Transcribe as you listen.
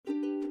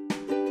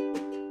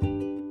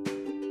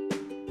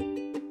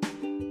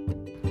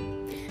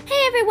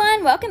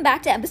everyone, welcome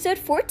back to episode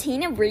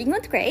 14 of Reading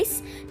with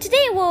Grace.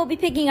 Today we'll be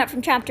picking up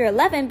from chapter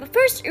 11, but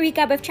first a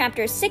recap of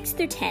chapters 6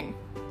 through 10.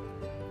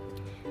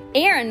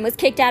 Aaron was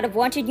kicked out of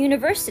Wanted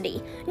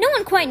University. No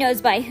one quite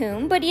knows by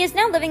whom, but he is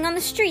now living on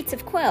the streets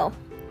of Quill.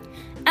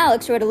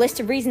 Alex wrote a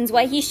list of reasons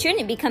why he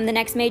shouldn't become the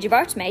next mage of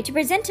Arteme to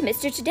present to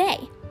Mr. Today.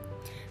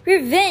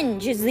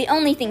 Revenge is the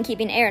only thing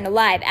keeping Aaron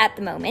alive at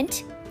the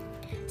moment.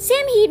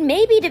 Sam Heed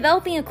may be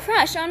developing a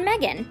crush on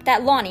Megan,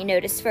 that Lonnie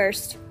noticed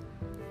first.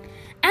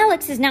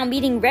 Alex is now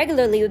meeting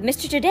regularly with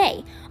Mr.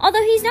 Today,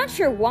 although he's not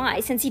sure why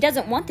since he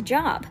doesn't want the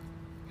job.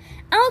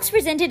 Alex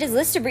presented his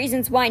list of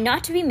reasons why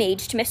not to be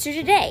mage to Mr.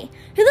 Today,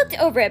 who looked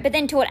over it but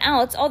then told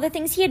Alex all the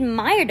things he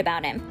admired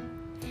about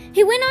him.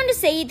 He went on to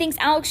say he thinks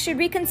Alex should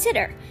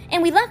reconsider,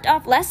 and we left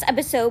off last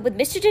episode with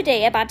Mr.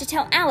 Today about to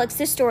tell Alex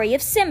the story of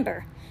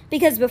Cimber,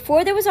 because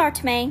before there was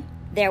Arteme,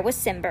 there was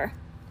Cimber.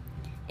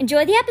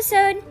 Enjoy the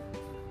episode!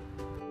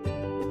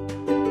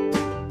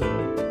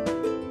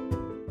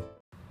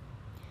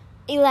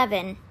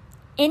 "11.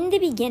 In the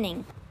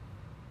beginning."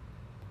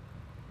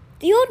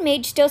 The old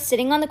mage, still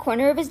sitting on the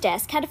corner of his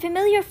desk, had a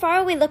familiar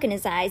faraway look in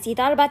his eyes. He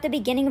thought about the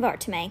beginning of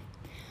Arteme.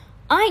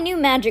 "I knew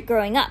magic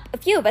growing up. A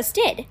few of us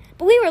did,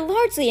 but we were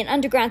largely an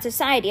underground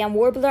society on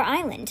Warbler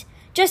Island.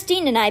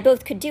 Justine and I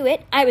both could do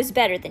it. I was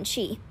better than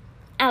she."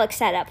 Alex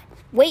sat up.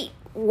 "Wait,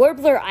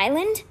 Warbler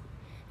Island?"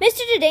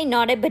 Mr. Today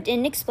nodded but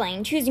didn't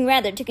explain, choosing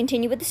rather to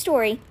continue with the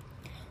story.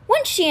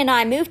 "Once she and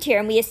I moved here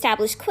and we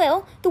established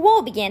Quill, the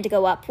wall began to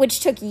go up, which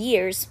took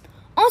years.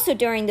 Also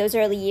during those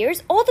early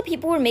years, all the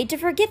people were made to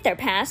forget their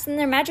past and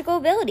their magical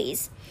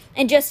abilities.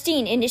 And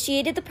Justine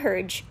initiated the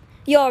purge.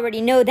 You already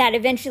know that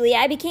eventually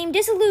I became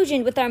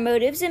disillusioned with our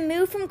motives and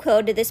moved from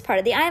Quill to this part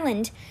of the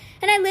island,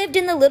 and I lived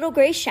in the little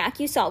gray shack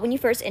you saw when you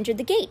first entered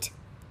the gate."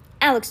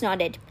 Alex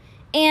nodded.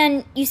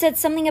 "And you said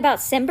something about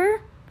Cimber?"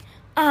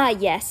 "Ah,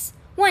 yes.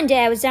 One day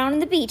I was down on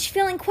the beach,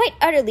 feeling quite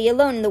utterly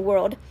alone in the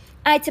world.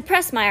 I'd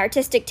suppressed my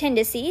artistic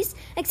tendencies,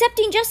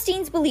 accepting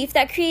Justine's belief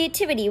that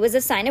creativity was a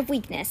sign of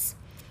weakness.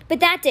 But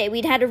that day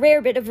we'd had a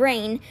rare bit of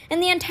rain,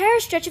 and the entire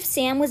stretch of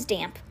sand was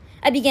damp.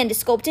 I began to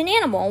sculpt an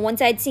animal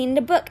once I'd seen in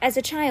a book as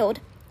a child,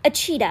 a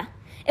cheetah.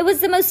 It was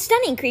the most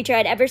stunning creature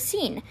I'd ever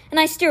seen, and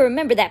I still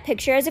remember that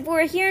picture as if it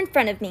were here in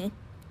front of me.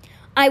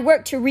 I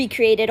worked to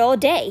recreate it all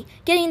day,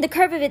 getting the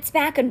curve of its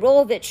back and roll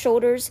of its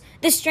shoulders,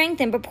 the strength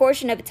and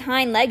proportion of its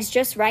hind legs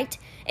just right,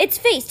 its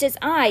face, its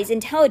eyes,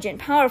 intelligent,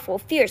 powerful,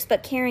 fierce,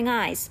 but caring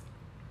eyes.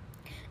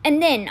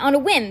 And then, on a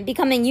whim,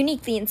 becoming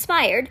uniquely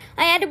inspired,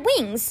 I added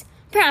wings.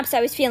 Perhaps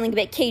I was feeling a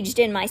bit caged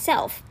in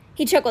myself."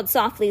 He chuckled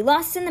softly,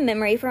 lost in the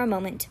memory for a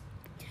moment.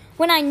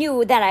 "When I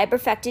knew that I had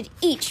perfected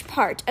each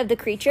part of the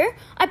creature,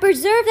 I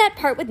preserved that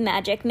part with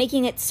magic,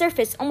 making its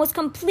surface almost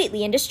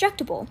completely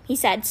indestructible," he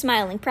said,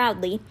 smiling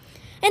proudly.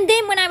 "And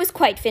then when I was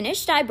quite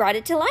finished, I brought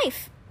it to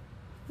life."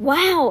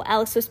 "Wow,"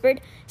 Alex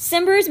whispered.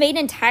 "Cimber is made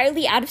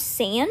entirely out of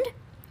sand?"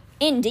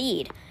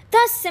 "Indeed.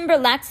 Thus,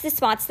 Cimber lacks the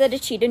spots that a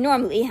cheetah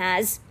normally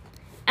has."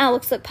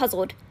 Alex looked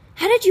puzzled.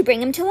 "How did you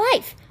bring him to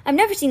life? I've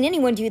never seen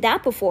anyone do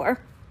that before."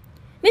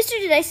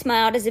 Mr. Today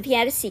smiled as if he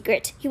had a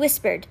secret. He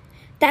whispered,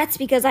 "That's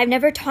because I've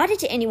never taught it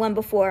to anyone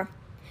before."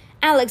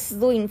 Alex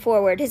leaned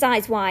forward, his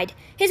eyes wide,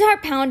 his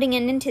heart pounding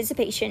in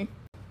anticipation.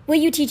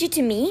 "Will you teach it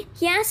to me?"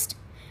 he asked.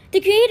 The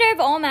creator of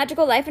all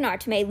magical life in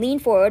Arteme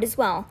leaned forward as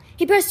well.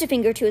 He pressed a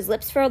finger to his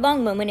lips for a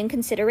long moment in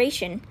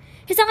consideration,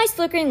 his eyes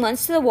flickering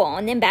once to the wall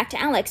and then back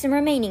to Alex and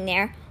remaining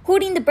there,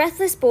 holding the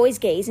breathless boy's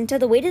gaze until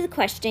the weight of the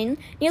question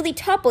nearly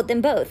toppled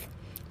them both.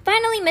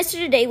 Finally, Mr.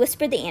 Today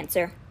whispered the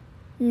answer.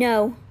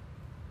 "No."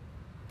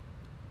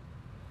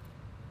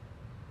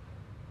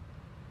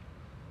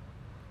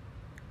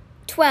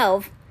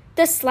 "12.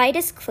 The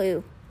slightest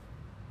clue."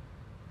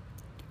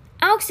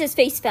 Alex's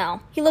face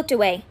fell. He looked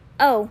away.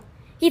 "Oh."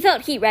 He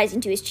felt heat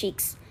rising to his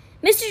cheeks.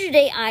 Mr.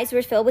 Today's eyes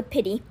were filled with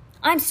pity.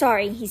 "I'm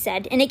sorry," he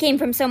said, and it came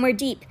from somewhere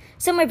deep,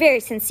 somewhere very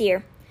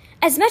sincere.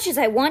 "As much as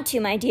I want to,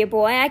 my dear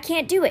boy, I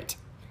can't do it."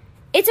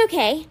 "It's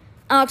okay."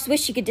 Alex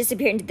wished he could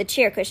disappear into the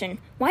chair cushion.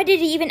 Why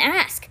did he even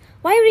ask?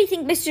 Why would he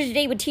think Mr.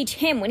 Today would teach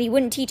him when he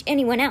wouldn't teach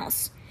anyone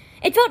else?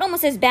 It felt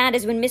almost as bad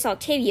as when Miss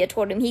Octavia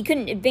told him he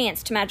couldn't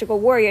advance to magical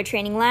warrior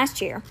training last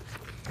year.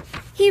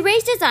 He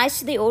raised his eyes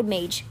to the old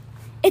mage.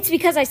 "It's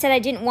because I said I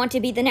didn't want to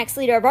be the next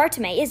leader of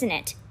Arteme, isn't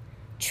it?"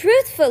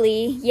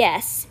 "Truthfully,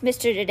 yes,"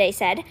 Mr. Today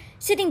said,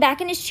 sitting back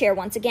in his chair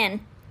once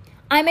again.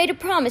 "I made a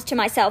promise to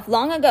myself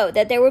long ago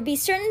that there would be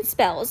certain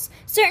spells,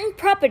 certain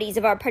properties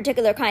of our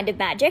particular kind of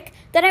magic,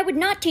 that I would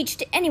not teach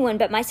to anyone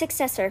but my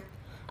successor.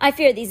 I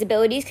fear these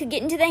abilities could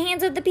get into the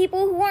hands of the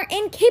people who are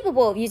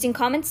incapable of using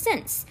common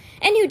sense,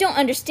 and who don't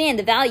understand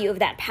the value of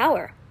that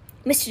power."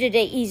 Mr.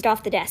 Today eased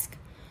off the desk.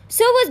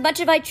 "So as much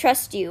as I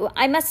trust you,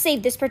 I must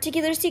save this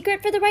particular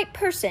secret for the right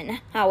person.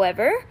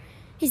 However,"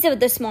 he said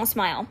with a small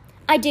smile,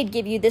 "I did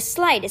give you the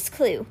slightest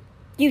clue."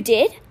 "You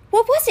did?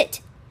 What was it?"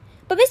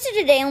 But Mr.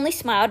 Today only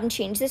smiled and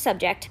changed the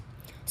subject.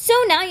 "So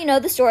now you know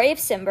the story of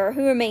Cimber,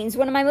 who remains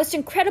one of my most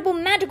incredible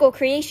magical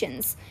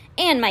creations,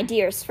 and my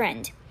dearest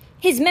friend.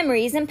 His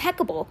memory is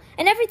impeccable,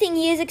 and everything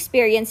he has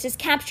experienced is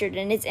captured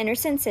in his inner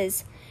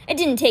senses. It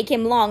didn't take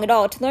him long at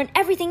all to learn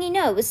everything he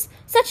knows.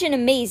 Such an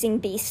amazing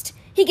beast.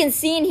 He can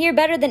see and hear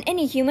better than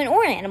any human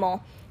or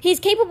animal. He is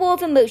capable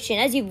of emotion,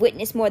 as you've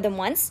witnessed more than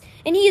once,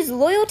 and he is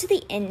loyal to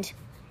the end.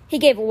 He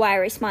gave a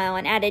wiry smile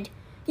and added,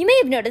 "You may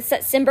have noticed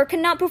that Simber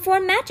cannot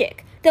perform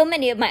magic, though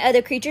many of my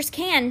other creatures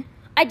can.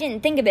 I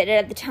didn't think of it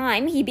at the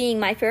time, he being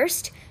my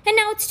first, and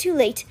now it's too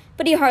late,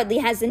 but he hardly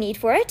has the need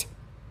for it.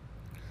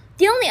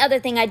 The only other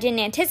thing I didn't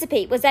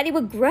anticipate was that he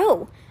would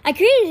grow. I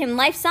created him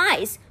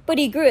life-size, but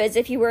he grew as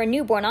if he were a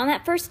newborn on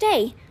that first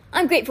day.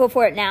 I'm grateful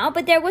for it now,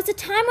 but there was a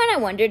time when I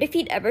wondered if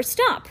he'd ever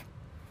stop."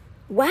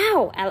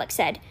 "Wow," Alex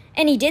said.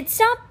 "And he did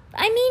stop,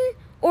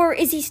 or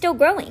is he still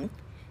growing?"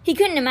 He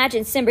couldn't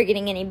imagine Simber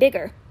getting any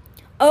bigger.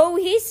 "Oh,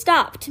 he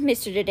stopped,"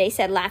 Mr. Today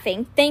said,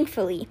 laughing,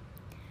 "thankfully."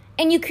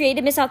 "And you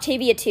created Miss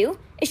Octavia too?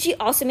 Is she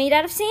also made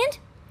out of sand?"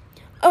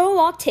 "Oh,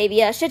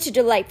 Octavia, such a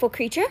delightful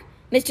creature,"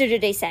 Mr.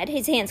 Today said,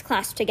 his hands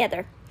clasped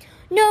together.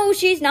 "No,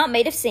 she's not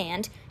made of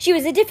sand. She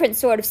was a different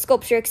sort of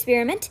sculpture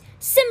experiment.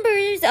 Simber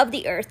is of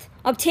the earth,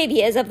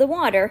 Octavia is of the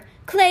water,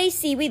 clay,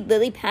 seaweed,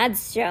 lily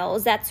pads,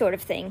 shells, that sort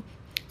of thing.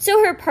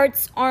 So her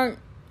parts aren't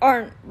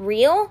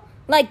real?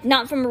 Like,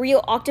 not from a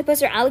real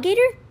octopus or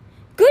alligator?"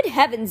 "Good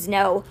heavens,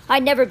 no.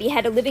 I'd never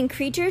behead a living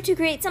creature to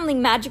create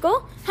something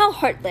magical. How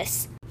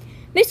heartless."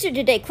 Mr.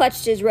 Today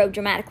clutched his robe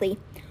dramatically.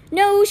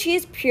 "No, she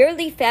is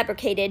purely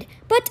fabricated,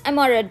 but I'm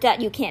worried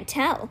that you can't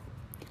tell."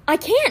 "I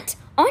can't.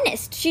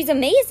 Honest, she's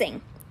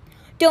amazing."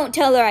 "Don't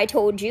tell her I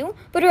told you,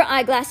 but her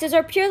eyeglasses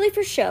are purely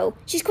for show.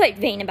 She's quite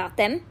vain about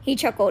them," he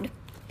chuckled.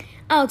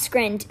 Alex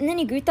grinned, and then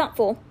he grew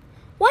thoughtful.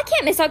 "Why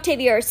can't Miss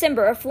Octavia or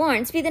Simber or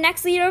Florence be the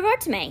next leader of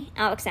Arteme?"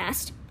 Alex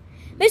asked.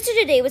 Mr.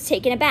 Today was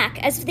taken aback,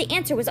 as if the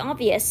answer was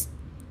obvious.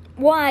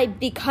 "Why,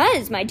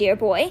 because, my dear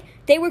boy,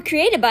 they were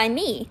created by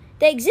me.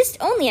 They exist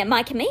only at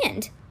my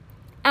command."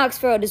 Alex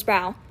furrowed his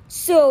brow.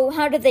 "So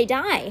how did they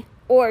die?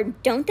 Or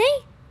don't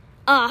they?"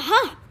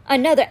 "Aha!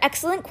 Another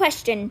excellent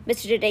question,"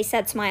 Mr. Today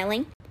said,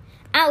 smiling.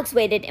 Alex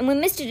waited, and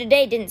when Mr.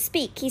 Today didn't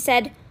speak, he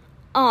said,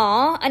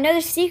 "Aw,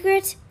 another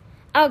secret?"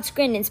 Alex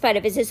grinned in spite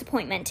of his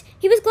disappointment.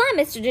 He was glad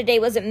Mr. Today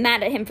wasn't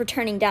mad at him for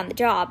turning down the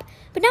job,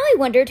 but now he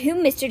wondered who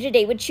Mr.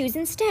 Today would choose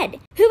instead.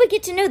 Who would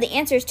get to know the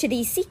answers to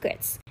these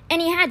secrets?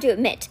 And he had to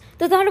admit,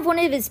 the thought of one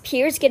of his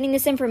peers getting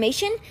this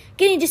information,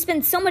 getting to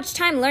spend so much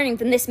time learning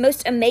from this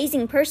most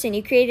amazing person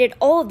who created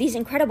all of these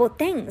incredible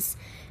things,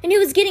 and who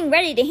was getting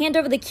ready to hand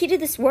over the key to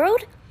this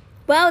world?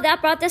 Well,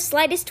 that brought the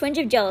slightest twinge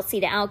of jealousy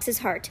to Alex's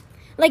heart.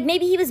 Like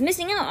maybe he was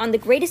missing out on the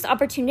greatest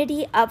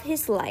opportunity of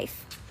his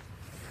life.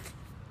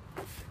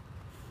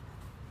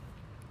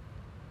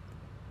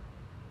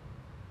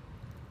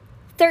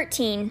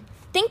 "13.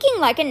 Thinking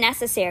like a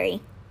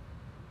necessary."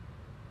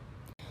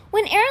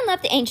 When Aaron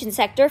left the ancient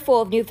sector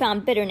full of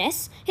newfound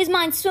bitterness, his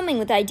mind swimming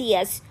with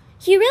ideas,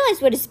 he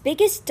realized what his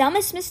biggest,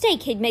 dumbest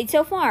mistake he'd made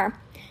so far.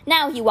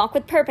 Now he walked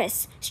with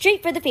purpose,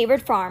 straight for the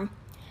favored farm.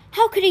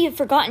 How could he have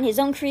forgotten his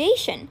own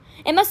creation?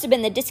 It must have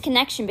been the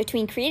disconnection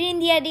between creating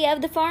the idea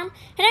of the farm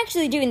and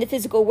actually doing the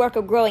physical work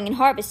of growing and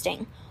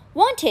harvesting.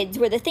 Wanteds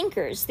were the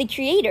thinkers, the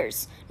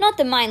creators, not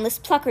the mindless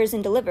pluckers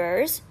and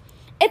deliverers.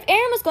 If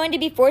Aaron was going to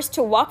be forced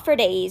to walk for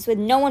days with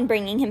no one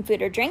bringing him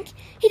food or drink,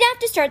 he'd have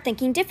to start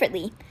thinking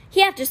differently.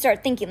 He'd have to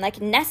start thinking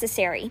like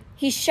necessary.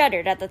 He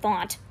shuddered at the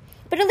thought.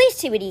 But at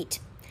least he would eat.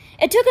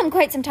 It took him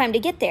quite some time to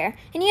get there,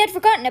 and he had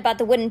forgotten about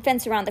the wooden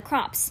fence around the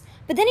crops.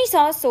 But then he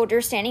saw a soldier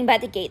standing by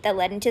the gate that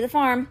led into the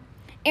farm.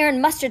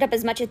 Aaron mustered up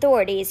as much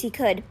authority as he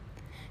could.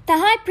 "The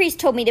high priest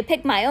told me to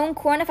pick my own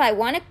corn if I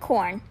wanted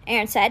corn,"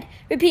 Aaron said,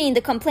 repeating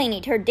the complaint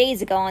he'd heard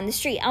days ago on the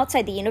street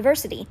outside the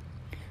university.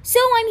 "So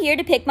I'm here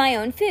to pick my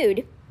own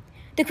food."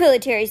 The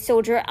military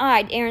soldier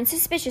eyed Aaron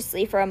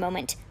suspiciously for a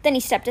moment. Then he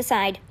stepped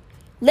aside.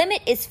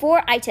 "Limit is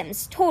 4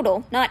 items,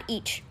 total, not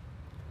each."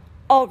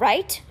 "All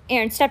right."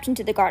 Aaron stepped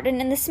into the garden,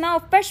 and the smell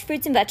of fresh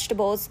fruits and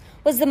vegetables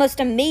was the most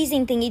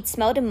amazing thing he'd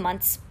smelled in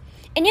months.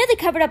 It nearly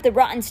covered up the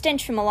rotten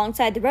stench from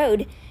alongside the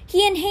road.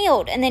 He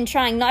inhaled, and then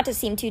trying not to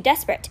seem too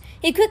desperate,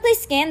 he quickly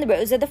scanned the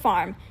rows of the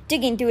farm,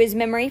 digging through his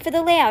memory for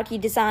the layout he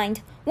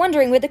designed,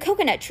 wondering where the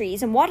coconut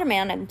trees and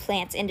watermelon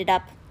plants ended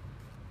up.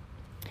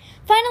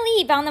 Finally,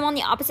 he found them on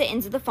the opposite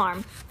ends of the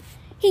farm.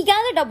 He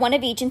gathered up one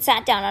of each and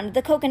sat down under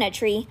the coconut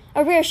tree,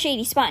 a rare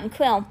shady spot in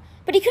Quill,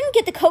 but he couldn't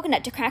get the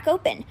coconut to crack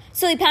open,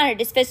 so he pounded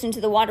his fist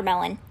into the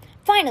watermelon,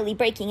 finally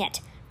breaking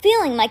it,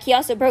 feeling like he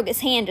also broke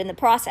his hand in the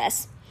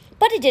process.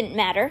 But it didn't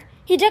matter.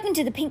 He dug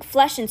into the pink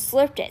flesh and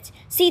slurped it,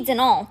 seeds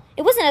and all.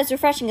 It wasn't as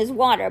refreshing as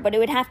water, but it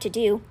would have to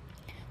do.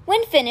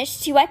 When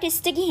finished, he wiped his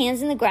sticky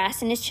hands in the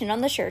grass and his chin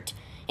on the shirt,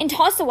 and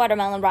tossed the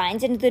watermelon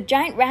rinds into the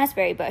giant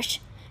raspberry bush.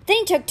 Then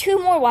he took 2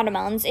 more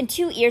watermelons and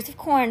 2 ears of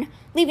corn,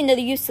 leaving the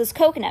useless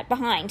coconut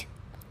behind.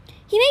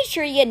 He made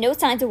sure he had no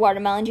signs of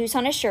watermelon juice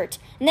on his shirt,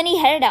 and then he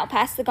headed out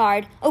past the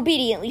guard,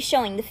 obediently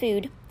showing the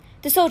food.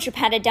 The soldier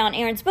patted down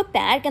Aaron's book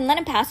bag and let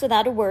him pass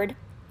without a word.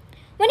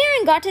 When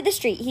Aaron got to the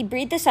street, he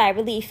breathed a sigh of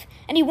relief,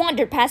 and he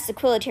wandered past the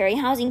military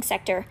housing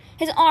sector,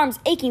 his arms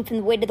aching from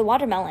the weight of the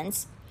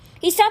watermelons.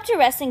 He stopped to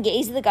rest and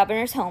gaze at the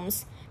governor's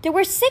homes. There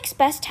were 6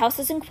 best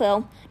houses in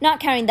Quill, not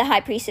counting the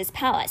High Priestess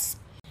Palace.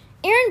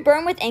 Aaron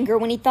burned with anger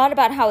when he thought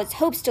about how his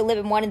hopes to live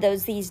in one of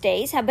those these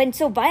days had been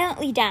so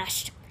violently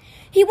dashed.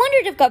 He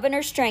wondered if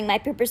Governor Strang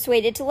might be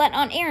persuaded to let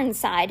on Aaron's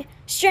side.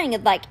 Strang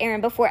had liked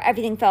Aaron before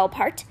everything fell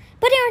apart,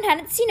 but Aaron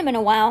hadn't seen him in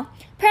a while.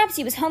 Perhaps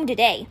he was home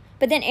today,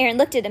 but then Aaron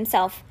looked at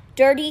himself,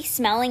 dirty,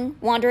 smelling,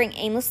 wandering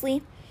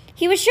aimlessly.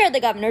 He was sure the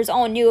governors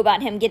all knew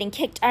about him getting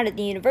kicked out of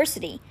the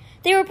university.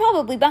 They were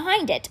probably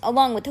behind it,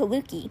 along with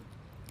Haluki.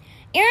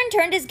 Aaron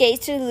turned his gaze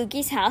to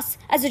Haluki's house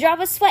as a drop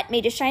of sweat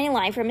made a shiny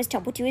line from his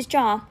temple to his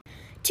jaw.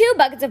 2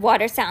 buckets of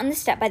water sat on the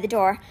step by the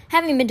door,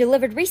 having been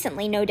delivered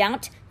recently, no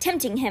doubt,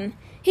 tempting him.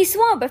 He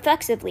swallowed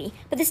reflexively,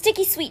 but the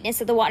sticky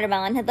sweetness of the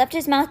watermelon had left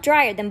his mouth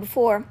drier than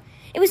before.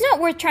 It was not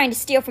worth trying to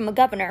steal from a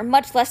governor,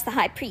 much less the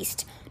high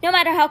priest, no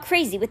matter how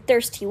crazy with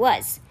thirst he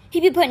was.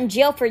 He'd be put in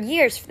jail for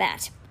years for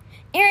that.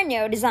 Aaron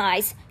narrowed his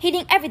eyes,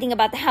 hating everything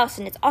about the house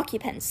and its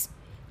occupants.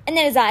 And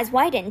then his eyes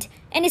widened,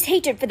 and his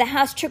hatred for the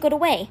house trickled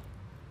away.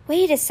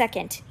 "Wait a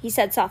second," he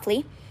said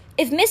softly.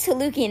 "If Miss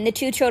Haluki and the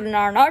 2 children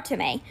are in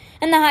Arteme,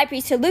 and the High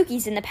Priest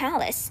Haluki's in the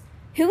palace,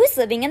 who is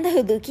living in the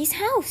Haluki's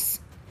house?"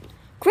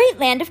 "Great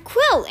land of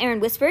Quill," Aaron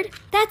whispered.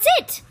 "That's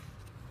it!"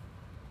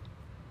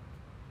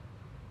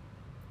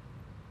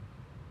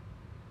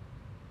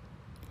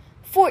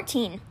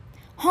 "14.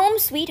 Home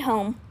Sweet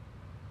Home."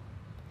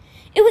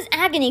 It was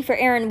agony for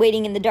Aaron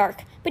waiting in the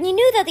dark, but he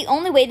knew that the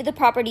only way to the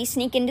property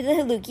sneak into the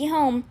Haluki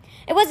home.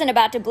 It wasn't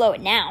about to blow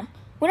it now.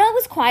 When all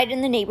was quiet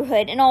in the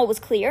neighborhood and all was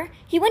clear,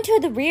 he went to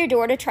the rear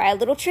door to try a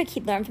little trick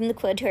he'd learned from the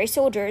Quilltory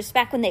soldiers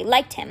back when they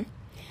liked him.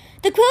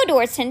 The Quill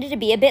doors tended to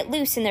be a bit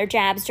loose in their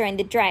jabs during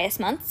the driest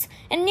months,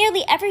 and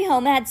nearly every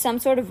home had some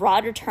sort of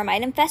rot or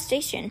termite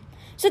infestation,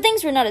 so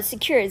things were not as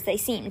secure as they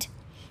seemed.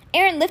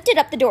 Aaron lifted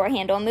up the door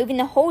handle, moving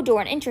the whole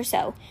door an inch or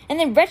so, and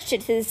then wrenched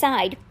it to the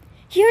side.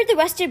 He heard the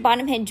rusted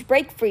bottom hinge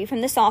break free from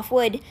the soft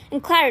wood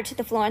and clatter to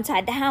the floor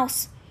inside the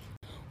house.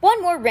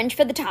 One more wrench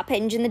for the top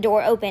hinge and the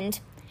door opened.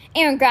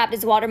 Aaron grabbed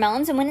his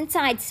watermelons and went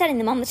inside, setting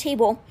them on the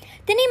table.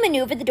 Then he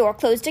maneuvered the door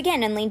closed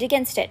again and leaned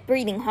against it,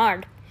 breathing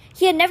hard.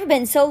 He had never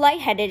been so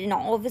lightheaded in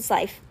all of his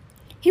life.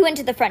 He went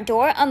to the front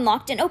door,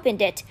 unlocked and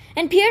opened it,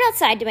 and peered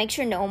outside to make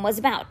sure no one was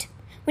about.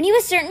 When he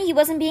was certain he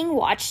wasn't being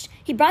watched,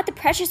 he brought the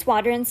precious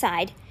water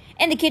inside.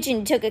 In the kitchen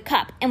he took a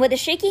cup, and with a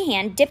shaky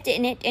hand dipped it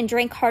in it and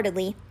drank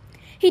heartily.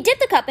 He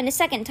dipped the cup in a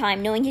second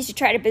time, knowing he should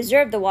try to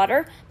preserve the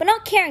water, but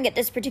not caring at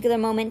this particular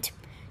moment.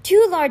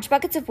 2 large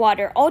buckets of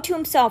water, all to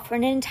himself for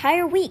an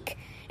entire week.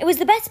 It was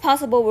the best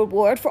possible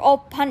reward for all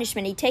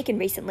punishment he'd taken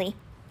recently.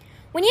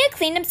 When he had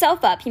cleaned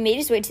himself up, he made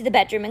his way to the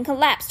bedroom and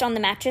collapsed on the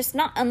mattress,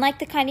 not unlike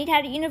the kind he'd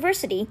had at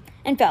university,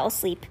 and fell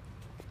asleep.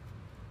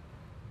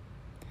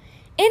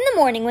 In the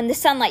morning, when the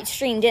sunlight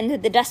streamed in through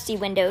the dusty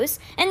windows,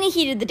 and the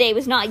heat of the day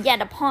was not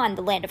yet upon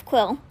the land of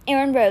Quill,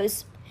 Aaron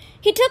rose.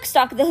 He took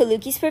stock of the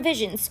Haluki's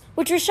provisions,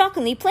 which were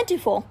shockingly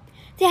plentiful.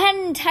 They had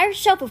an entire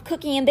shelf of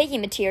cooking and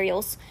baking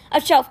materials,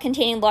 a shelf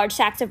containing large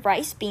sacks of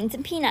rice, beans,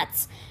 and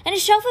peanuts, and a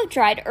shelf of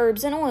dried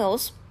herbs and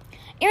oils.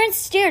 Aaron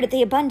stared at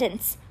the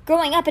abundance.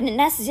 Growing up in a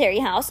necessary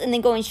house and then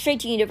going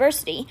straight to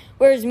university,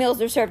 where his meals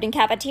were served in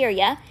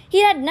cafeteria,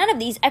 he had none of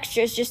these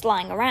extras just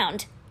lying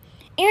around.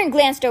 Aaron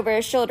glanced over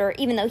his shoulder,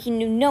 even though he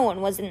knew no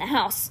one was in the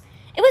house.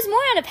 It was more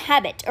out of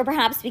habit, or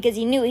perhaps because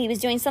he knew he was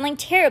doing something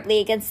terribly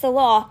against the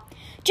law.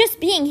 Just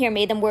being here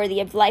made them worthy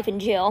of life in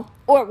jail,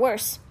 or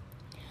worse.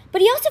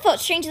 But he also felt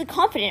strangely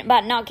confident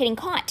about not getting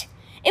caught.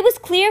 It was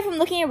clear from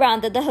looking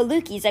around that the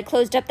Halukis had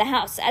closed up the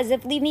house as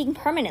if leaving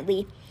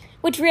permanently,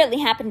 which rarely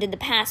happened in the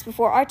past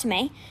before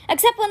Arteme,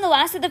 except when the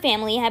last of the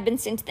family had been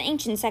sent to the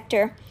ancient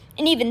sector,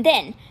 and even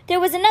then, there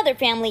was another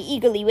family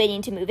eagerly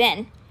waiting to move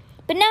in.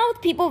 But now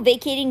with people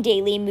vacating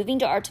daily and moving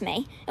to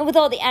Arteme, and with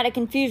all the added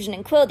confusion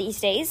in Quill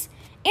these days,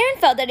 Aaron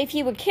felt that if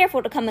he were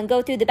careful to come and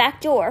go through the back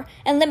door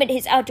and limit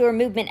his outdoor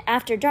movement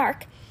after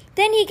dark,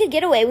 then he could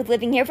get away with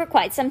living here for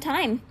quite some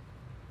time.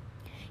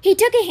 He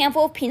took a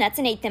handful of peanuts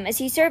and ate them as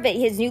he surveyed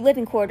his new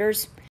living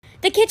quarters.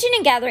 The kitchen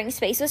and gathering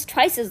space was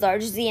twice as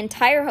large as the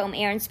entire home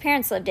Aaron's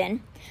parents lived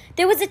in.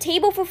 There was a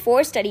table for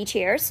 4 study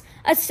chairs,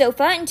 a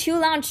sofa, and 2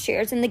 lounge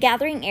chairs in the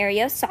gathering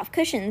area with soft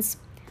cushions.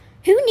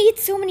 Who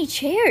needs so many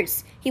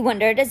chairs? He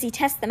wondered as he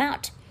tested them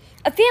out.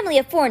 A family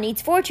of 4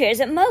 needs 4 chairs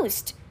at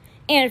most.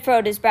 Aaron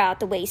furrowed his brow at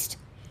the waist.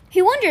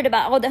 He wondered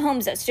about all the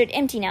homes that stood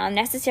empty now in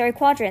necessary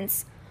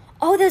quadrants.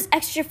 All those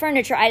extra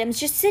furniture items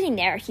just sitting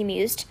there, he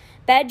mused.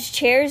 Beds,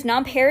 chairs,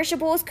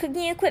 non-perishables,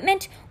 cooking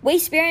equipment,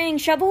 waste-bearing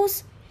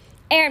shovels.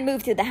 Aaron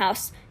moved through the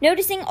house,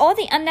 noticing all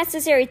the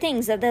unnecessary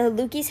things that the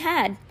Halukis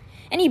had,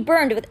 and he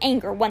burned with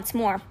anger once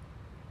more.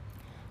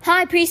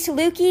 "High Priest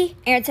Haluki,"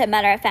 Aaron said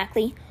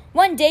matter-of-factly,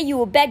 "one day you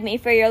will beg me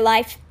for your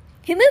life."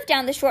 He moved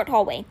down the short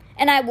hallway,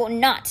 "and I will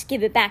not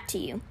give it back to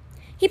you."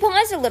 He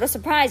paused a little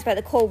surprised by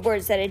the cold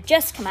words that had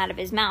just come out of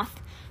his mouth,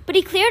 but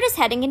he cleared his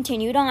head and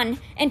continued on,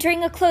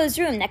 entering a closed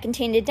room that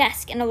contained a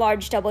desk and a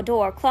large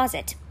double-door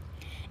closet.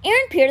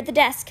 Aaron peered at the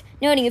desk,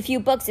 noting a few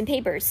books and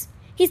papers.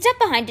 He stepped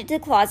behind it to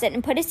the closet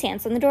and put his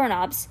hands on the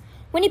doorknobs.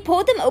 When he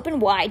pulled them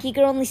open wide, he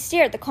could only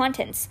stare at the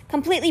contents,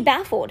 completely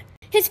baffled.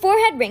 His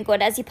forehead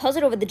wrinkled as he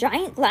puzzled over the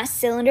giant glass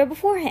cylinder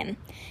before him.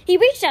 He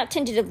reached out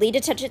tentatively to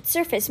touch its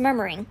surface,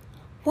 murmuring,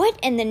 "What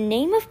in the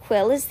name of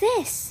Quill is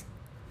this?"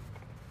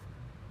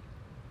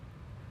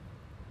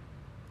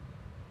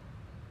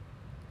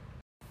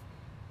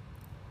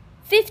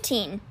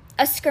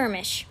 A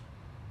skirmish.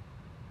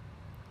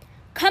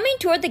 Coming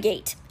toward the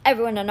gate,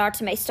 everyone in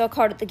Arteme still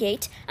called it the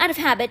gate, out of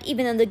habit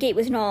even though the gate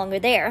was no longer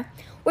there,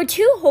 were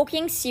two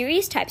hulking,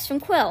 serious types from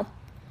Quill.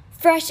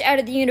 Fresh out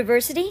of the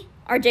university,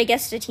 RJ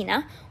guessed to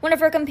Tina, one of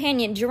her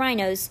companion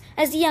Gerinos,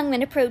 as the young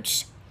men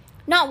approached.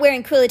 Not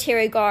wearing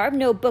quilletary garb,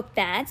 no book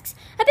bags,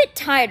 a bit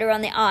tired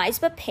around the eyes,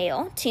 but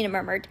pale, Tina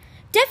murmured.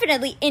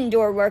 Definitely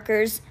indoor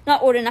workers,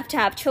 not old enough to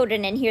have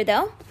children in here,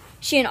 though.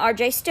 She and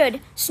RJ stood,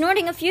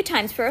 snorting a few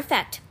times for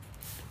effect.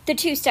 The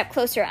two stepped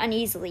closer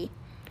uneasily.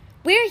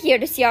 "We're here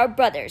to see our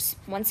brothers,"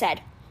 one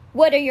said.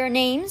 "What are your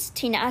names?"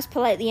 Tina asked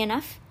politely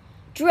enough.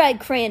 "Dreg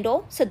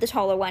Crandall," said the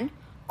taller one.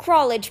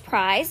 "Crawledge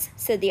Prize,"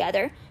 said the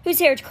other, whose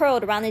hair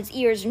curled around his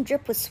ears and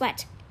dripped with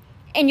sweat.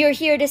 "And you're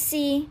here to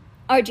see—"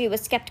 RJ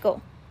was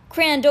skeptical.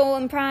 "Crandall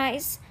and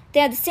Prize?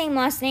 They had the same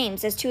last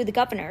names as two of the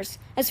governors.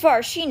 As far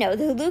as she knew,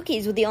 the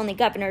Halukis were the only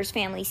governors'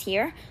 families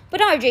here,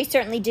 but RJ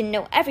certainly didn't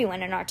know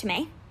everyone in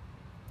Arteme.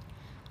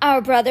 "Our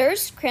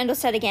brothers," Crandall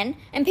said again,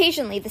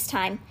 impatiently this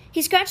time.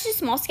 He scratched a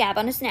small scab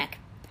on his neck.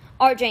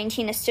 RJ and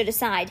Tina stood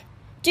aside.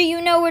 "Do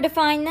you know where to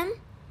find them?"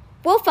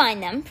 "We'll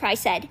find them," Price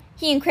said.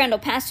 He and Crandall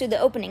passed through the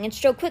opening and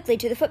strode quickly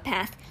to the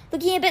footpath,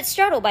 looking a bit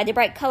startled by the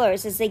bright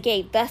colors as they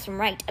gazed left and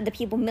right at the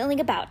people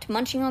milling about,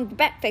 munching on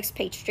breakfast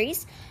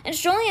pastries, and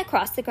strolling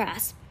across the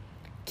grass.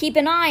 "Keep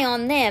an eye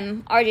on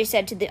them," RJ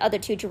said to the other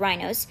two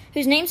Gerinos,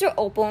 whose names were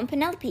Opal and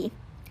Penelope.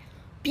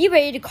 "Be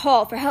ready to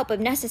call for help if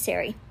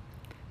necessary."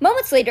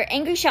 Moments later,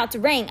 angry shouts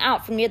rang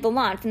out from near the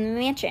lawn from the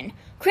mansion.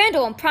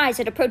 Crandall and Price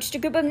had approached a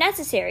group of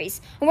necessaries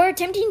and were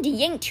attempting to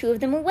yank two of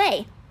them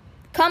away.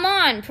 "Come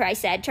on," Price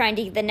said, trying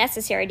to get the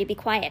necessary to be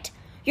quiet.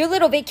 "Your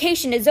little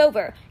vacation is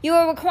over. You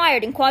are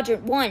required in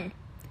Quadrant 1.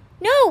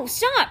 "No,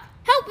 stop!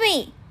 Help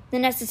me!" the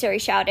necessary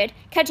shouted,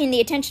 catching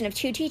the attention of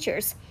two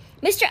teachers,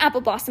 Mr.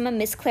 Appleblossom and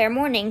Miss Claire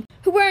Morning,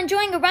 who were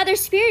enjoying a rather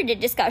spirited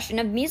discussion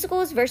of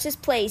musicals versus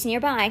plays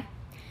nearby.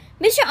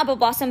 Mr.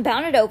 Appleblossom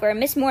bounded over, and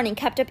Miss Morning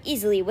kept up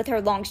easily with her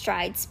long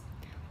strides.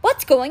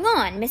 "What's going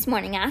on?" Miss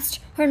Morning asked,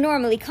 her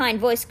normally kind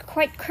voice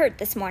quite curt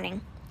this morning.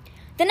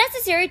 The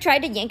necessary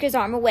tried to yank his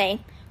arm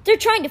away. "They're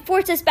trying to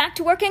force us back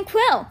to work in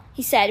Quill,"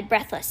 he said,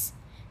 breathless.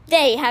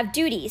 "They have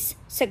duties,"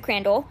 said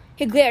Crandall.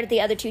 He glared at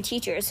the other two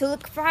teachers, who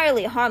looked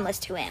fairly harmless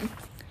to him.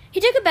 He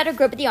took a better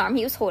grip of the arm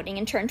he was holding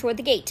and turned toward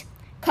the gate.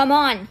 "Come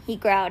on," he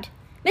growled.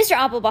 Mr.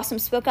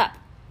 Appleblossom spoke up.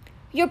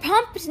 "Your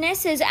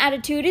pompousness'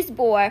 attitude is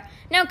bore.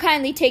 Now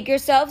kindly take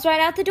yourselves right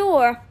out the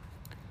door."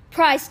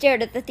 Price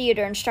stared at the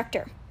theater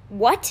instructor.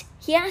 "What?"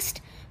 he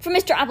asked, for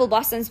Mr.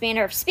 Appleblosom's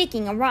manner of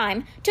speaking in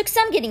rhyme took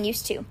some getting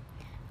used to.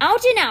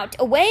 "Out and out,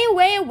 away,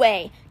 away,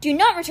 away. Do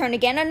not return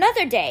again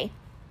another day."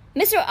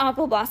 Mr.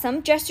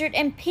 Appleblossom gestured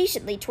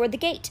impatiently toward the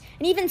gate,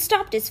 and even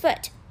stopped his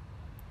foot.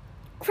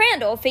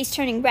 Crandall, face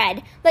turning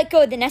red, let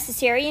go of the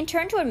necessary and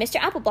turned toward Mr.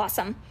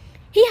 Appleblossom.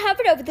 He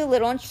hovered over the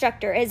little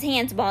instructor, his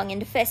hands balling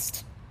into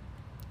fists.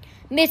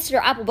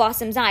 Mr.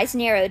 Appleblosom's eyes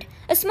narrowed.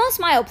 A small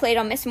smile played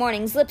on Miss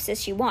Morning's lips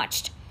as she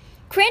watched.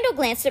 Crandall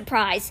glanced at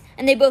Prize,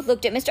 and they both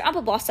looked at Mr.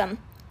 Appleblossom.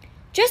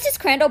 Just as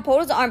Crandall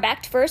pulled his arm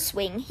back for a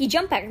swing, he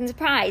jumped back in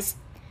surprise.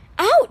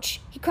 "Ouch!"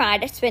 he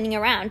cried, spinning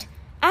around.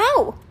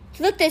 "Ow!"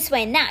 He looked this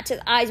way and that, his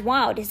eyes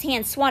wild, his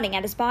hands swatting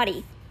at his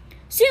body.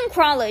 Soon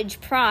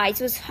Crawledge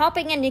Prize was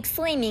hopping and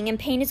exclaiming in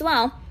pain as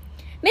well.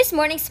 Miss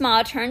Morning's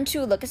smile turned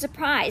to a look of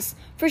surprise,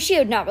 for she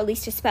had not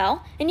released a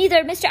spell, and neither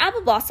had Mr.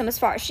 Appleblossom as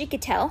far as she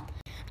could tell.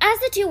 As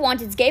the two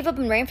Wanteds gave up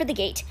and ran for the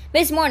gate,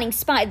 Miss Morning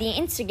spied the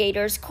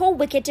instigators, Cole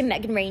Wicket and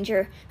Megan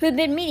Ranger, who had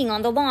been meeting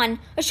on the lawn,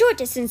 a short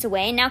distance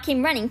away, and now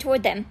came running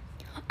toward them.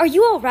 "Are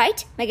you all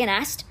right?" Megan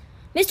asked.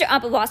 Mr.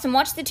 Appleblossom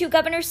watched the two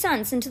governor's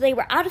sons until they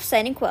were out of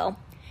sight in Quill.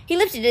 He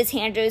lifted his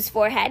hand to his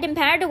forehead and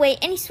patted away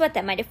any sweat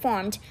that might have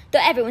formed, though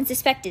everyone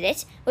suspected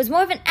it was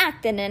more of an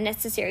act than a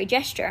necessary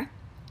gesture.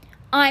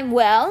 "I'm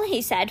well,"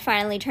 he said,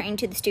 finally turning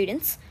to the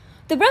students.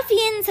 "The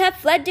ruffians have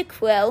fled to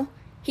Quill."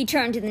 He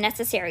turned to the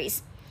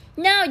necessaries.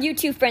 "Now you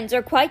two friends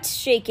are quite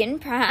shaken,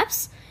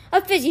 perhaps.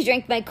 A fizzy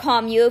drink might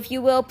calm you, if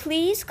you will,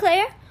 please,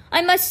 Claire.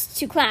 I must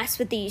to class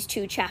with these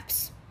two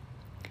chaps."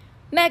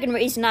 Megan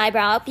raised an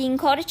eyebrow at being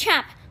called a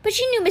chap, but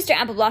she knew Mr.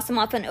 Appleblossom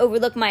often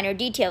overlooked minor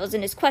details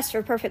in his quest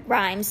for perfect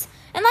rhymes,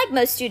 and like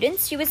most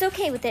students, she was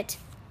okay with it.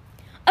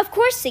 "Of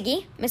course,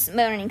 Siggy," Miss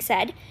Morning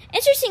said.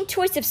 "Interesting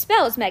choice of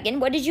spells, Megan.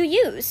 What did you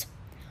use?"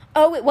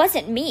 "Oh, it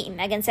wasn't me,"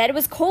 Megan said. "It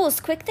was Cole's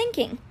quick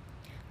thinking."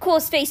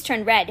 Cole's face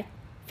turned red.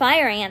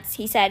 "Fire ants,"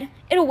 he said.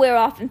 "It'll wear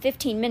off in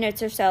 15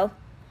 minutes or so."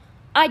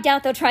 "I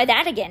doubt they'll try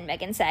that again,"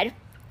 Megan said.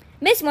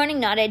 Miss Morning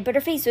nodded, but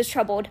her face was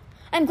troubled.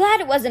 "I'm glad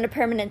it wasn't a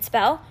permanent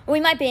spell, or we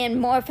might be in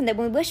more than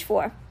we wished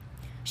for."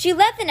 She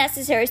led the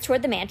necessaries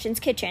toward the mansion's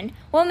kitchen,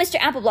 while Mr.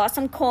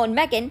 Appleblossom, Cole, and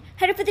Megan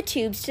headed for the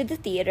tubes to the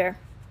theater.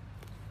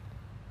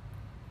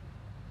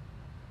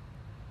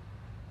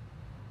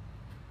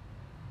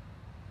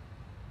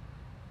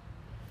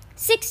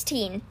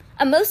 16.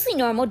 A mostly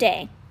normal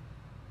day.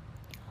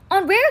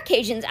 On rare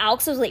occasions,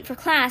 Alex was late for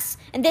class,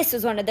 and this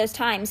was one of those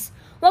times.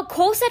 While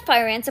Cole set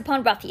fire ants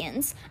upon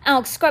ruffians,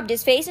 Alex scrubbed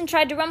his face and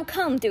tried to run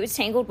comb through his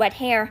tangled wet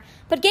hair,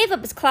 but gave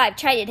up as Clive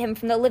chided him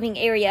from the living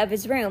area of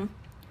his room.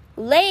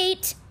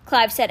 "Late,"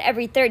 Clive said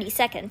every 30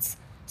 seconds.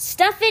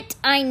 "Stuff it,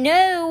 I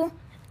know."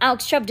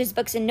 Alex shoved his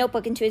books and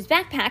notebook into his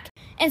backpack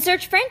and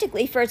searched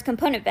frantically for his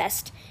component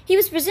vest. He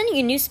was presenting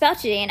a new spell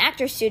today in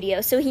Actor's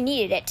Studio, so he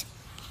needed it.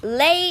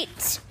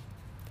 "Late."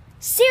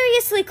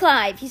 "Seriously,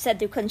 Clive," he said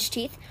through clenched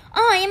teeth,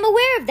 "I am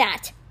aware of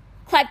that."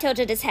 Clive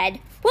tilted his head.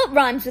 "What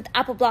rhymes with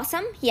apple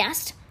blossom?" he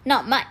asked.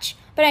 "Not much,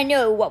 but I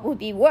know what would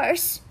be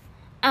worse."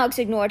 Alex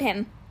ignored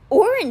him.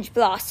 "Orange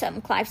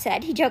blossom," Clive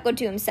said. He chuckled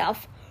to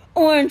himself.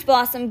 "Orange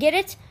blossom, get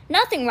it?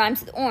 Nothing rhymes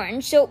with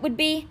orange, so it would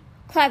be—"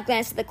 Clive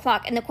glanced at the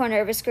clock in the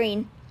corner of his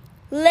screen.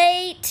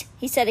 "Late,"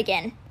 he said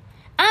again.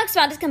 Alex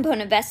found his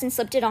component vest and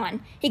slipped it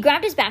on. He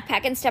grabbed his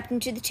backpack and stepped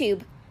into the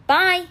tube.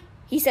 "Bye,"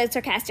 he said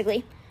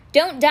sarcastically.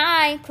 "Don't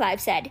die,"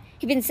 Clive said.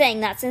 He'd been saying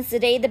that since the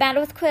day of the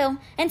battle with Quill,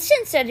 and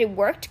since it had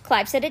worked,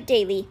 Clive said it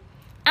daily.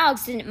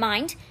 Alex didn't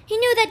mind. He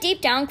knew that deep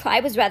down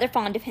Clive was rather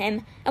fond of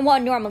him, and while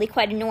normally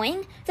quite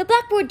annoying, the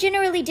blackboard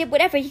generally did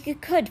whatever he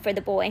could for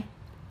the boy.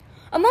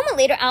 A moment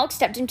later, Alex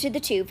stepped into the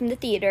tube from the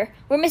theater,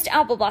 where Mr.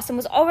 Appleblossom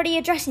was already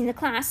addressing the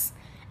class.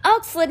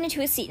 Alex slid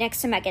into his seat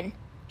next to Megan.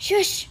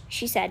 "Shush,"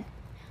 she said.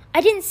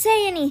 "I didn't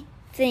say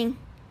anything,"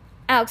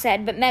 Alex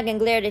said, but Megan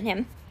glared at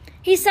him.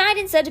 He sighed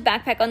and set a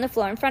backpack on the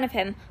floor in front of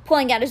him,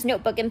 pulling out his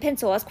notebook and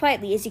pencil as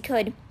quietly as he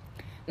could.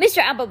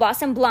 Mr.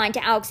 Appleblossom, blind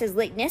to Alex's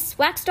lateness,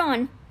 waxed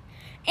on.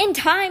 "In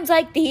times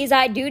like these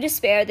I do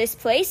despair this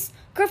place.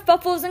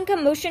 Kerfuffles and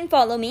commotion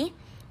follow me.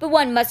 But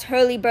one must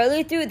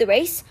hurly-burly through the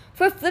race,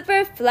 for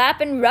flipper, flap,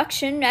 and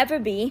ruction never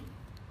be."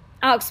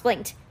 Alex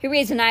blinked. He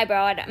raised an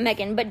eyebrow at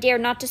Megan, but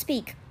dared not to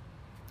speak.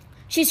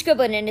 She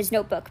scribbled in his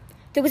notebook.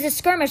 "There was a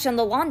skirmish on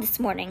the lawn this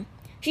morning."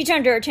 She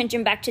turned her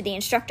attention back to the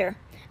instructor.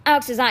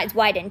 Alex's eyes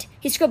widened.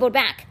 He scribbled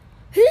back.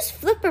 "Who's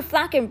flipper,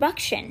 flack, and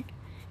ruction?"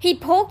 He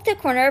poked the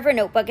corner of her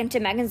notebook into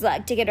Megan's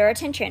leg to get her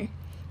attention.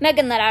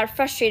 Megan let out a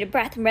frustrated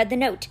breath and read the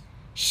note.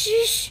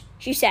 "Shh,"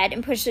 she said,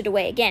 and pushed it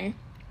away again.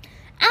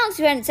 Alex,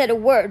 who hadn't said a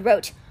word,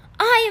 wrote,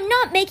 "I am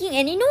not making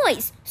any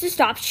noise, so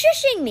stop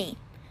shushing me."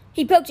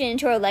 He poked it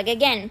into her leg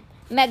again.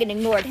 Megan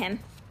ignored him.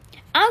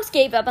 Alex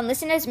gave up and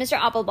listened as Mr.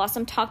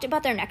 Appleblossom talked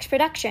about their next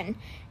production.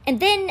 And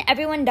Then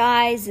Everyone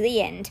Dies,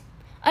 the end.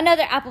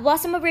 Another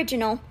Appleblossom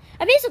original.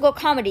 A musical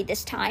comedy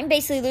this time,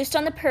 basically loosed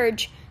on the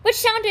purge, which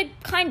sounded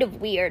kind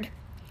of weird.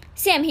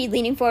 Sam Heed,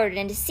 leaning forward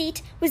in his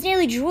seat, was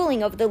nearly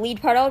drooling over the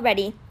lead part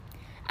already.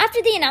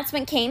 After the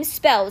announcement came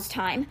spells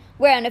time,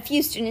 wherein a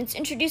few students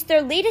introduced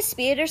their latest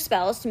theater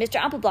spells to Mr.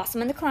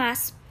 Appleblossom in the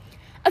class.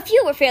 A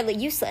few were fairly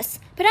useless,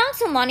 but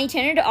Alex and Lonnie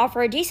tended to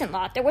offer a decent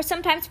lot that were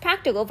sometimes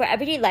practical for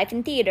everyday life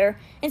in theater,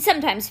 and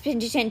sometimes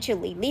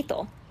potentially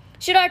lethal.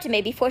 Should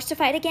Arteme be forced to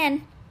fight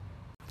again?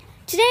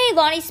 Today,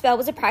 Lonnie's spell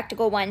was a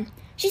practical one.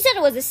 She said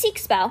it was a seek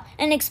spell,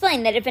 and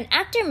explained that if an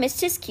actor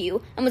missed his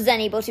cue and was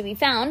unable to be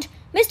found,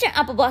 Mr.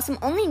 Appleblossom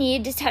only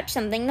needed to touch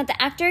something that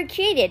the actor had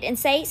created and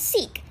say,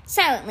 "Seek,"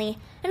 silently,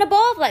 and a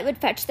ball of light would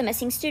fetch the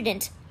missing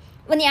student.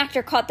 When the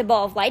actor caught the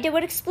ball of light, it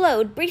would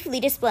explode, briefly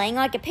displaying,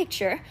 like a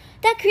picture,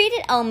 that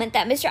created element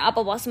that Mr.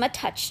 Appleblossom had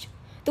touched.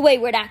 The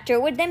wayward actor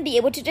would then be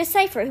able to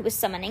decipher who was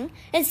summoning,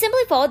 and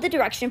simply follow the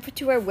direction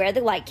to where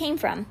the light came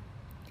from.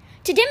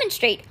 To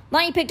demonstrate,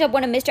 Lonnie picked up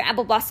one of Mr.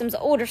 Appleblosom's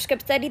older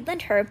scripts that he'd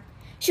lent her.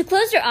 She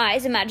closed her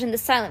eyes, imagined the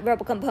silent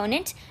verbal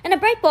component, and a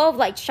bright ball of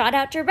light shot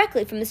out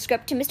directly from the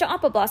script to Mr.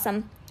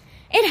 Appleblossom.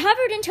 It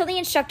hovered until the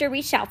instructor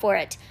reached out for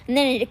it, and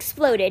then it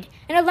exploded,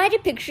 and a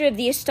lighted picture of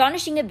the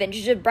astonishing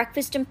adventures of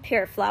Breakfast and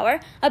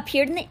Pearflower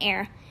appeared in the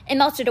air, and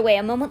melted away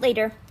a moment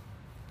later.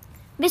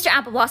 Mr.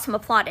 Appleblossom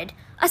applauded.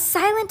 "A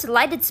silent,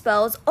 lighted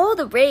spell is all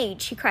the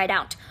rage," he cried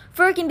out,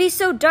 "for it can be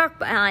so dark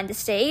behind the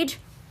stage."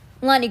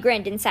 Lonnie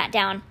grinned and sat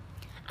down.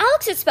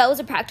 Alex's spell was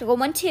a practical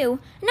one, too.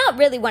 Not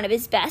really one of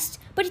his best,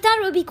 but he thought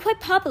it would be quite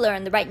popular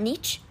in the right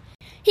niche.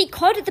 He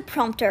called it the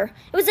prompter.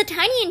 It was a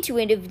tiny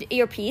intuitive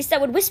earpiece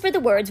that would whisper the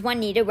words one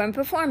needed when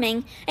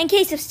performing, in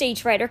case of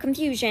stage fright or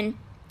confusion.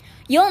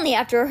 You only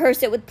have to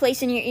rehearse it with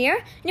place in your ear,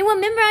 and it will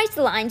memorize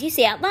the lines you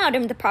say out loud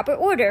in the proper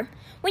order.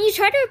 When you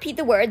try to repeat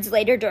the words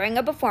later during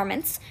a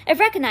performance, it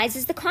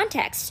recognizes the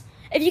context.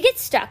 If you get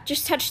stuck,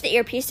 just touch the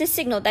earpiece to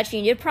signal that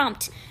you need a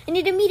prompt, and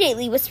it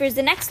immediately whispers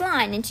the next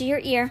line into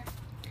your ear.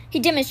 He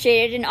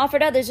demonstrated and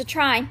offered others a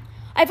try.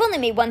 "I've only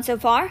made one so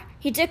far.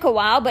 He took a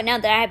while, but now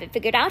that I have it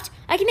figured out,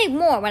 I can make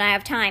more when I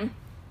have time."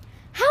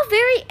 "How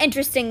very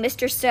interesting,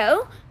 Mr.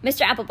 Stowe,"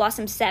 Mr.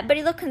 Appleblossom said, but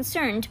he looked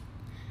concerned.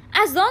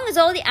 "As long as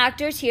all the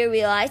actors here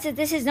realize that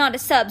this is not a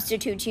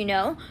substitute, you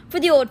know, for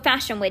the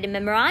old-fashioned way to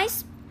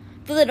memorize."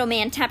 The little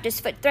man tapped his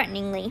foot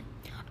threateningly.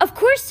 "Of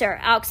course, sir,"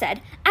 Alex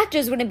said.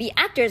 "Actors wouldn't be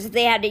actors if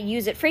they had to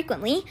use it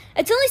frequently.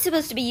 It's only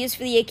supposed to be used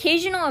for the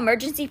occasional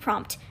emergency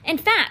prompt. In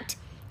fact,"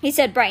 he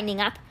said,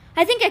 brightening up,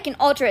 "I think I can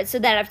alter it so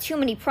that if too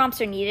many prompts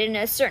are needed in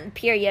a certain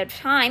period of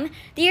time,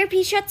 the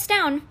earpiece shuts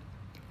down."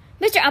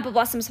 Mr.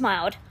 Appleblossom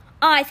smiled.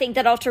 "I think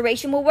that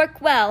alteration will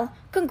work well.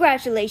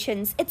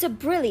 Congratulations, it's a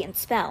brilliant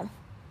spell.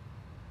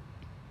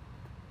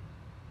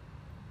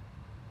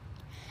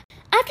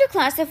 After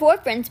class, the four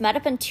friends met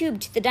up and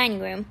tubed to the dining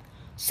room.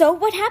 So,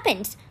 what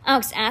happened?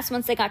 Alex asked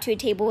once they got to a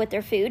table with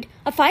their food.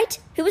 A fight?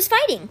 Who was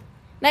fighting?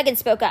 Megan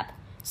spoke up.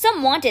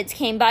 Some Wanteds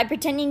came by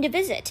pretending to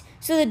visit,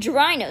 so the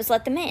Drinos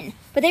let them in.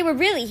 But they were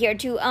really here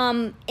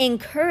to,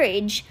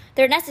 encourage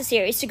their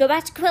necessaries to go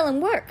back to Quill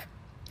and work.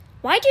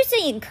 Why'd you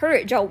say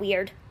encourage all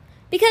weird?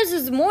 Because it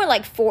was more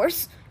like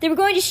force. They were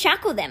going to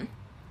shackle them.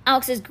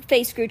 Alex's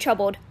face grew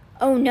troubled.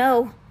 Oh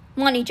no.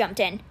 Lonnie jumped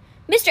in.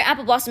 Mr.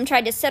 Appleblossom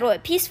tried to settle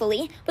it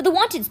peacefully, but the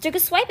Wanteds took a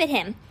swipe at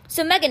him.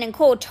 So Megan and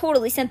Cole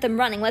totally sent them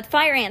running with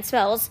fire ant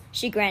spells.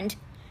 She grinned.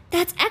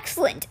 That's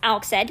excellent,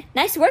 Alex said.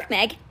 Nice work,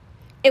 Meg.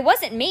 It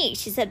wasn't me,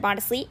 she said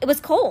modestly. It was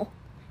Cole.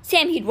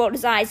 Samheed rolled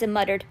his eyes and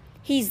muttered.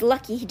 He's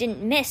lucky he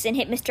didn't miss and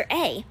hit Mr.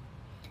 A.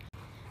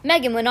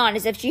 Megan went on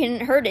as if she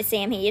hadn't heard of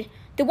Samheed.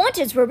 The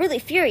Wanteds were really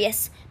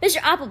furious. Mr.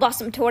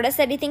 Appleblossom told us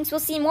that he thinks we'll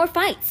see more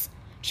fights.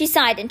 She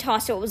sighed and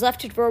tossed what was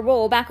left of her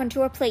roll back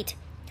onto her plate.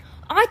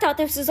 I thought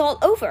this was all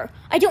over.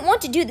 I don't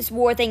want to do this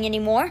war thing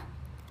anymore.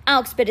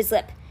 Alex bit his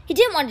lip. He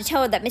didn't want to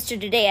tell her that Mr.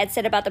 Today had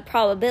said about the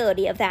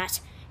probability of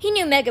that. He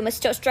knew Megan was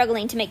still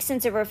struggling to make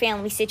sense of her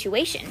family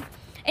situation,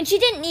 and she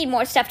didn't need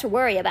more stuff to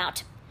worry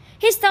about.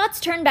 His thoughts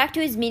turned back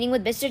to his meeting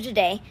with Mr.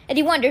 Today, and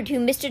he wondered who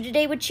Mr.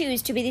 Today would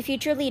choose to be the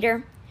future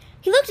leader.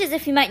 He looked as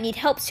if he might need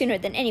help sooner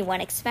than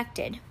anyone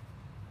expected.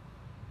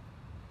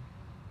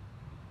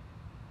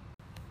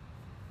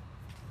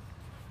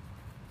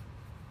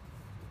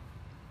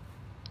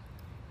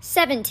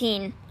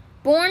 "17.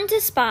 Born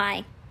to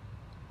Spy."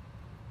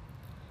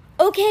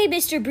 Okay,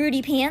 Mr.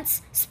 Broody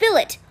Pants, spill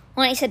it,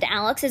 Lonnie said to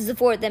Alex as the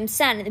four of them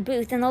sat in the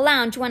booth in the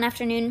lounge one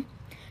afternoon.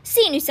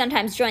 Sean, who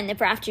sometimes joined them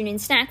for afternoon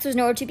snacks, was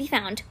nowhere to be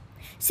found.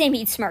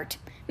 Samheed smirked.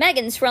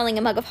 Megan, swirling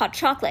a mug of hot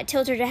chocolate,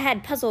 tilted her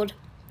head, puzzled.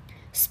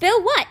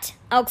 Spill what?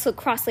 Alex looked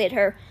crossly at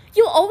her.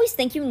 You always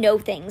think you know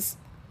things.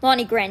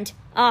 Lonnie grinned.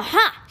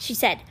 Aha, she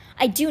said.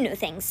 I do know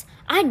things.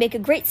 I'd make a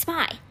great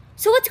spy.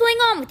 So what's going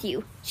on with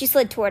you? She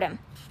slid toward him.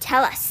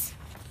 Tell us.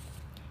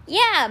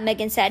 Yeah,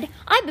 Megan said.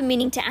 I've been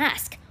meaning to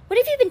ask. What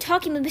have you been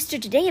talking with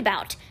Mr. Today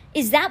about?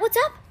 Is that what's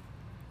up?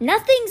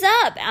 Nothing's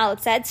up,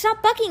 Alex said.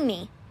 Stop bucking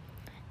me.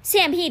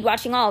 Samheed,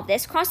 watching all of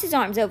this, crossed his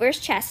arms over his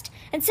chest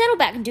and settled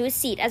back into his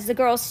seat as the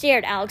girls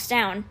stared Alex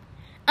down.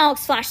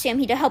 Alex flashed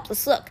Samheed a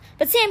helpless look,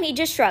 but Samheed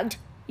just shrugged.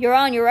 You're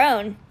on your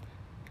own.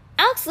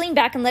 Alex leaned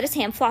back and let his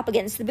hand flop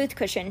against the booth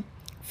cushion.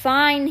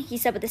 Fine, he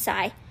said with a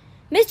sigh.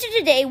 Mr.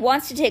 Today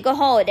wants to take a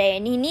holiday,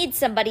 and he needs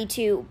somebody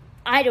to,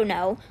 I don't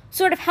know,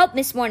 sort of help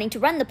Miss Morning to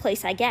run the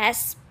place, I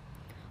guess.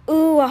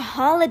 Ooh, a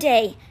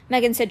holiday,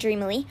 Megan said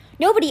dreamily.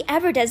 Nobody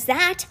ever does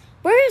that.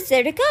 Where is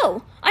there to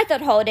go? I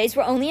thought holidays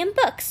were only in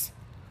books.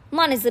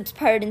 Lana's lips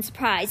parted in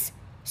surprise.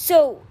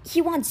 So,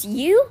 he wants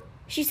you?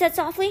 She said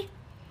softly.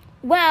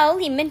 Well,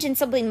 he mentioned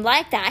something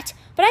like that,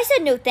 but I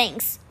said no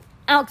thanks.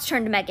 Alex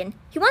turned to Megan.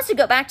 He wants to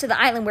go back to the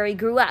island where he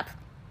grew up.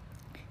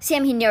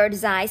 Sammy narrowed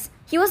his eyes.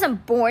 He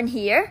wasn't born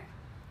here.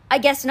 I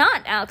guess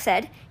not, Alex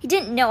said. He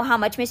didn't know how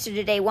much Mr.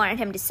 Today wanted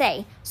him to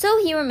say,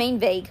 so he remained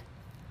vague.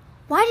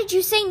 Why did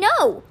you say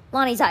no?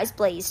 Lonnie's eyes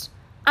blazed.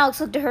 Alex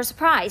looked at her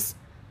surprised.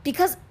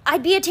 Because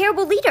I'd be a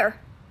terrible leader.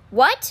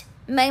 What?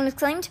 Megan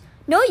exclaimed.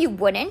 No, you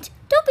wouldn't.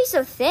 Don't be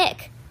so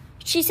thick.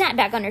 She sat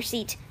back on her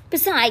seat.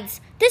 Besides,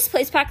 this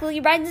place practically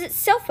rides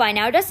itself by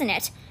now, doesn't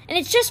it? And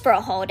it's just for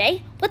a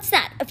holiday. What's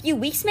that, a few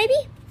weeks maybe?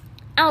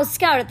 Alex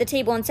scowled at the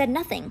table and said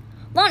nothing.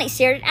 Lonnie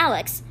stared at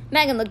Alex.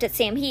 Megan looked at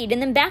Samheed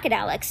and then back at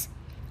Alex.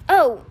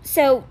 Oh,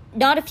 so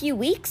not a few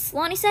weeks?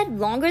 Lonnie said.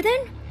 Longer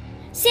then?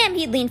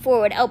 Samheed leaned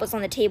forward, elbows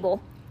on the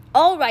table.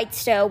 All right,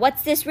 Stowe,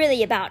 what's this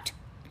really about?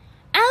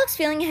 Alex,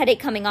 feeling a headache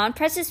coming on,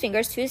 pressed his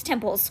fingers to his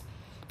temples.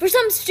 For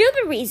some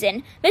stupid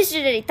reason, Mr.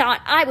 Today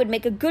thought I would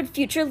make a good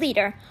future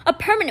leader, a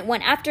permanent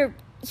one after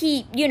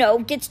he,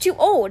 gets too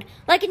old,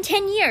 like in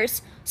 10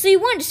 years. So he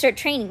wanted to start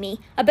training me,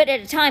 a bit at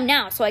a time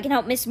now, so I can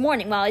help Miss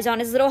Morning while he's on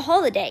his little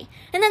holiday,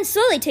 and then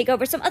slowly take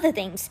over some other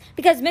things,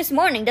 because Miss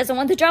Morning doesn't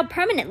want the job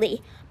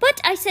permanently. But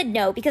I said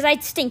no, because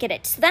I'd stink at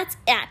it, so that's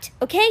it,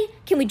 okay?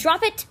 Can we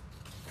drop it?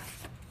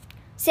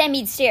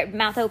 Samheed stared,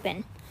 mouth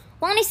open.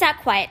 Lonnie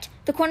sat quiet,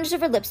 the corners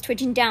of her lips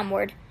twitching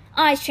downward,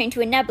 eyes trained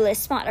to a nebulous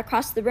spot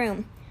across the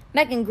room.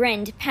 Megan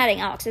grinned,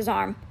 patting Alex's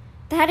arm.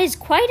 That is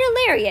quite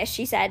hilarious,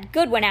 she said.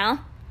 Good one,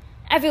 Al.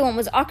 Everyone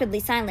was awkwardly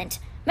silent.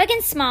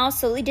 Megan's smile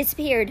slowly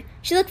disappeared.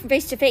 She looked from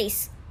face to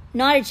face.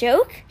 Not a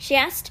joke? She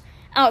asked.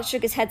 Alex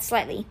shook his head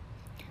slightly.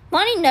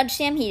 Lonnie nudged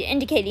Samheed,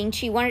 indicating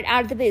she wanted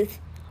out of the booth.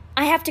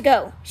 I have to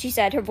go, she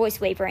said, her voice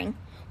wavering.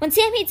 When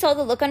Samheed saw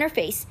the look on her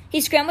face, he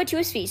scrambled to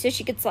his feet so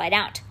she could slide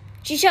out.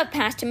 She shoved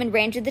past him and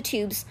ran to the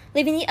tubes,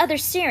 leaving the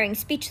others staring,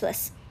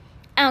 speechless.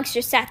 Alex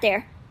just sat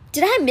there.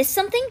 Did I miss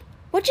something?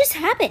 What just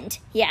happened?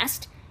 He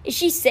asked. Is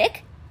she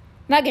sick?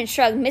 Megan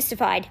shrugged,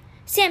 mystified.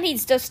 Samheed,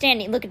 still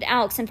standing, looked at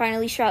Alex and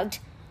finally shrugged.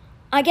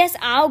 I guess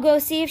I'll go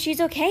see if she's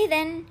okay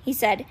then, he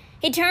said.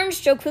 He turned,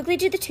 strode quickly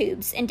to the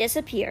tubes, and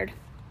disappeared.